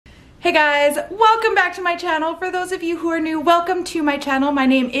Hey guys, welcome back to my channel. For those of you who are new, welcome to my channel. My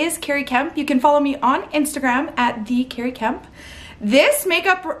name is Carrie Kemp. You can follow me on Instagram at @thecarriekemp. This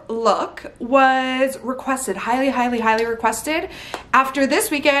makeup look was requested, highly requested. After this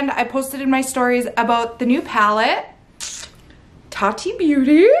weekend, I posted in my stories about the new palette, Tati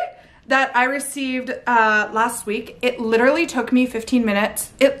Beauty, that I received last week. It literally took me 15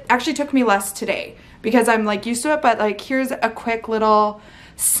 minutes. It actually took me less today because I'm like used to it, but like here's a quick little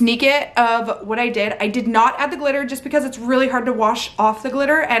sneak it of what I did. I did not add the glitter just because it's really hard to wash off the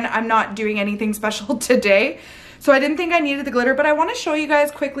glitter and I'm not doing anything special today. So I didn't think I needed the glitter, but I want to show you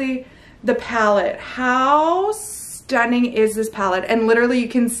guys quickly the palette. How stunning is this palette? And literally you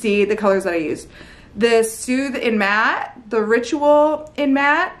can see the colors that I used. The Soothe in Matte, the Ritual in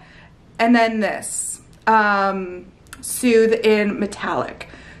Matte, and then this Soothe in Metallic.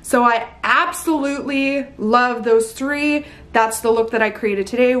 So I absolutely love those three. That's the look that I created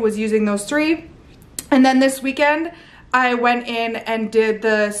today, was using those three. And then this weekend, I went in and did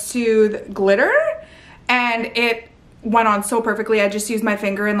the Soothe glitter and it went on so perfectly. I just used my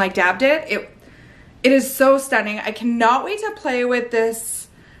finger and like dabbed it. It is so stunning. I cannot wait to play with this,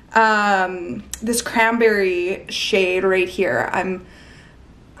 this cranberry shade right here.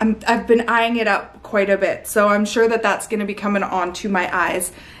 I've been eyeing it up quite a bit, so I'm sure that that's gonna be coming onto my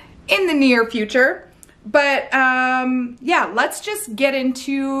eyes in the near future. But yeah, let's just get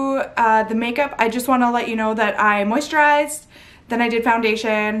into the makeup. I just wanna let you know that I moisturized, then I did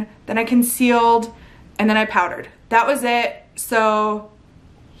foundation, then I concealed, and then I powdered. That was it, so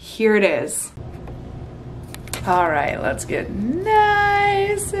here it is. All right, let's get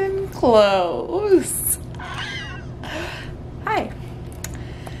nice and close. Hi.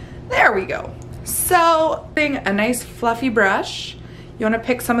 There we go. So, a nice fluffy brush. You want to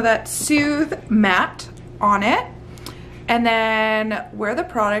pick some of that Soothe Matte on it. And then where the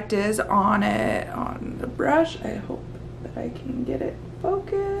product is on it, on the brush, I hope that I can get it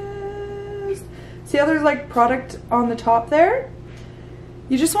focused. See how there's like product on the top there?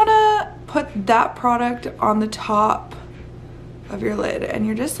 You just want to put that product on the top of your lid. And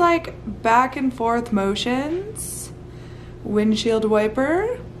you're just like back and forth motions. Windshield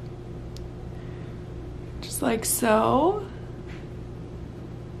wiper. Just like so.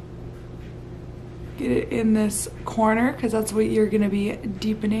 Get it in this corner because that's what you're gonna be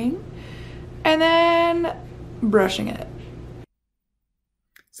deepening. And then brushing it.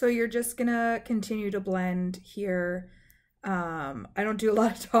 So you're just gonna continue to blend here. I don't do a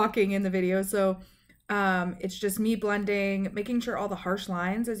lot of talking in the video, so it's just me blending, making sure all the harsh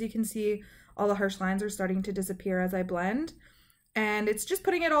lines, as you can see, all the harsh lines are starting to disappear as I blend. And it's just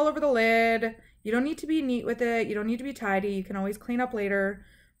putting it all over the lid. You don't need to be neat with it. You don't need to be tidy. You can always clean up later.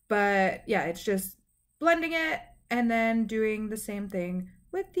 But yeah, it's just blending it and then doing the same thing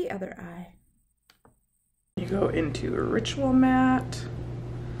with the other eye. You go into a Ritual Matte.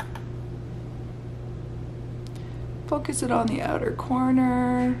 Focus it on the outer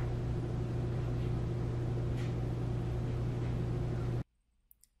corner.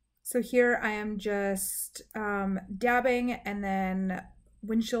 So here I am just dabbing and then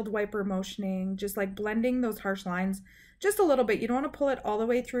windshield wiper motioning, just like blending those harsh lines just a little bit. You don't want to pull it all the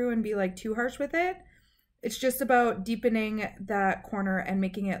way through and be like too harsh with it. It's just about deepening that corner and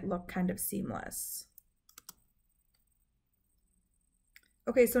making it look kind of seamless.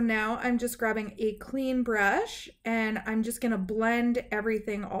 Okay, so now I'm just grabbing a clean brush and I'm just gonna blend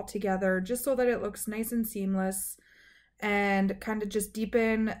everything all together just so that it looks nice and seamless and kind of just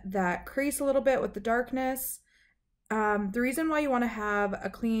deepen that crease a little bit with the darkness. The reason why you want to have a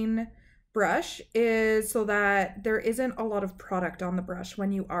clean brush is so that there isn't a lot of product on the brush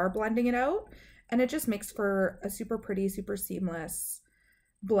when you are blending it out, and it just makes for a super pretty, super seamless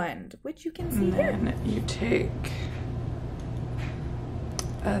blend, which you can see here. And then you take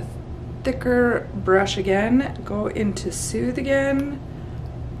a thicker brush again, go into Soothe again,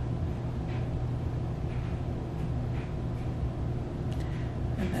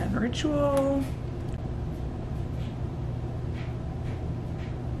 and then Ritual.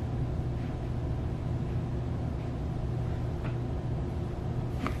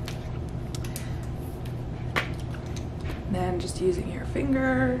 Then just using your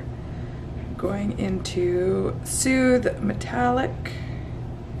finger, going into Soothe Metallic,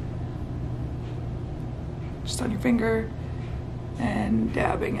 just on your finger, and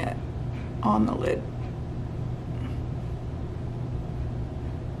dabbing it on the lid.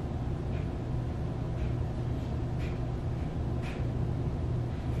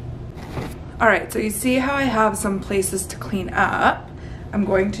 All right, so you see how I have some places to clean up. I'm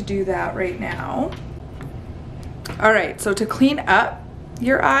going to do that right now. All right, so to clean up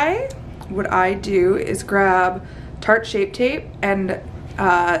your eye, what I do is grab Tarte Shape Tape and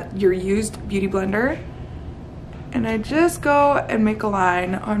your used beauty blender, and I just go and make a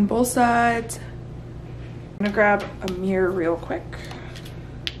line on both sides. I'm gonna grab a mirror real quick.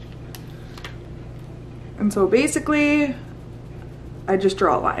 And so basically, I just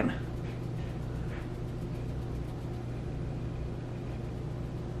draw a line.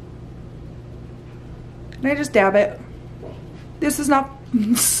 And I just dab it. This is not,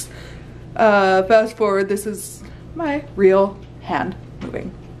 fast forward, this is my real hand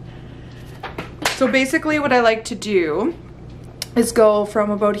moving. So basically what I like to do is go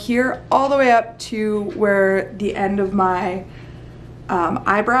from about here all the way up to where the end of my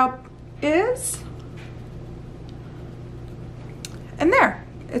eyebrow is. And there,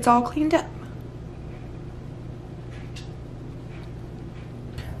 it's all cleaned up.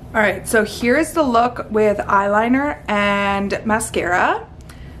 All right, so here's the look with eyeliner and mascara.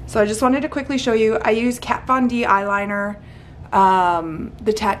 So I just wanted to quickly show you, I use Kat Von D eyeliner,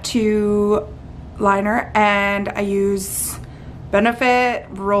 the tattoo liner, and I use Benefit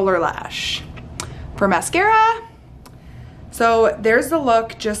Roller Lash for mascara. So there's the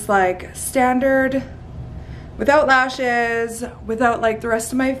look, just like standard, without lashes, without like the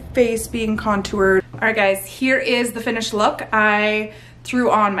rest of my face being contoured. All right guys, here is the finished look. I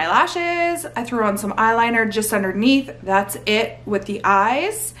threw on my lashes, I threw on some eyeliner just underneath, that's it with the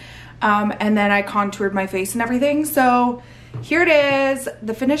eyes. And then I contoured my face and everything. So here it is,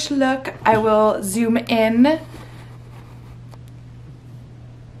 the finished look. I will zoom in.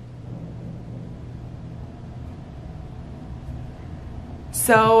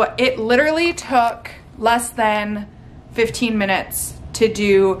 So it literally took less than 15 minutes to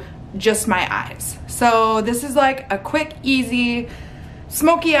do just my eyes. So this is like a quick, easy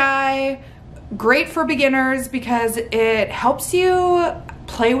smoky eye, great for beginners because it helps you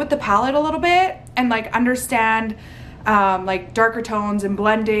play with the palette a little bit and like understand like darker tones and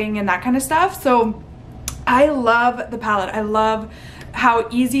blending and that kind of stuff. So I love the palette. I love how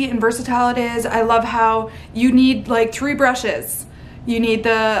easy and versatile it is. I love how you need like 3 brushes. You need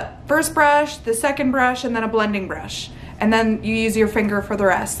the first brush, the second brush, and then a blending brush. And then you use your finger for the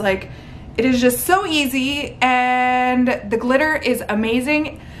rest. Like, it is just so easy, and the glitter is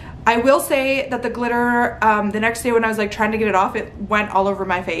amazing. I will say that the glitter, the next day when I was like trying to get it off, it went all over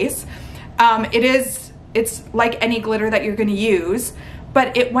my face. It's like any glitter that you're gonna use,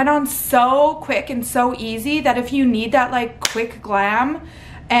 but it went on so quick and so easy that if you need that like quick glam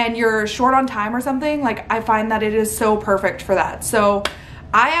and you're short on time or something, like I find that it is so perfect for that. So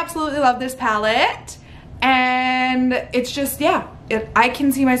I absolutely love this palette, and it's just, yeah, I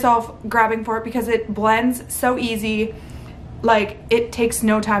can see myself grabbing for it because it blends so easy. Like, it takes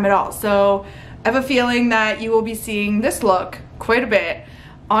no time at all. So I have a feeling that you will be seeing this look quite a bit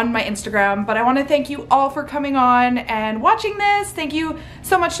on my Instagram, but I want to thank you all for coming on and watching this. Thank you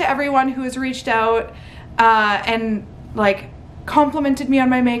so much to everyone who has reached out and like complimented me on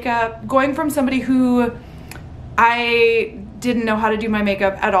my makeup. Going from somebody who I didn't know how to do my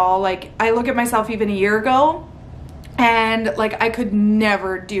makeup at all, like I look at myself even a year ago and like I could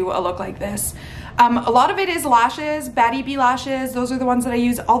never do a look like this. A lot of it is lashes, Batty Bee lashes. Those are the ones that I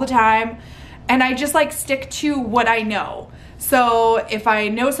use all the time, and I just like stick to what I know. So if I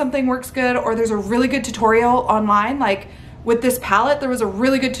know something works good or there's a really good tutorial online, like with this palette, there was a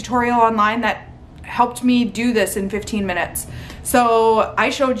really good tutorial online that helped me do this in 15 minutes. So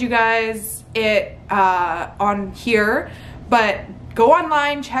I showed you guys it on here, but go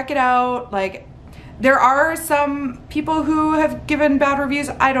online, check it out. Like, there are some people who have given bad reviews.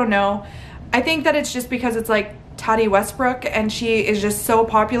 I don't know. I think that it's just because it's like Tati Westbrook and she is just so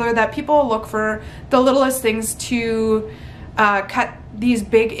popular that people look for the littlest things to cut these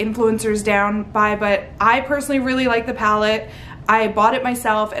big influencers down by. But I personally really like the palette. I bought it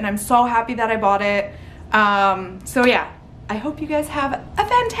myself and I'm so happy that I bought it. So yeah, I hope you guys have a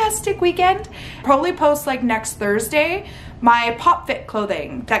fantastic weekend. Probably post like next Thursday my Pop Fit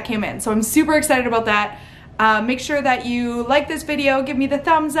clothing that came in. So I'm super excited about that. Make sure that you like this video, give me the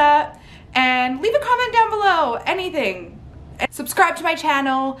thumbs up, and leave a comment down below, anything. Subscribe to my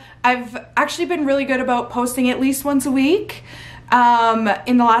channel. I've actually been really good about posting at least once a week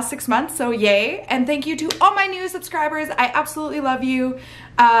in the last 6 months, so yay. And thank you to all my new subscribers. I absolutely love you.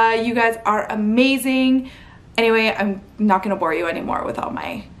 You guys are amazing. Anyway, I'm not gonna bore you anymore with all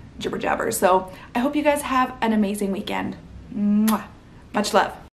my jibber jabber. So I hope you guys have an amazing weekend. Mwah. Much love.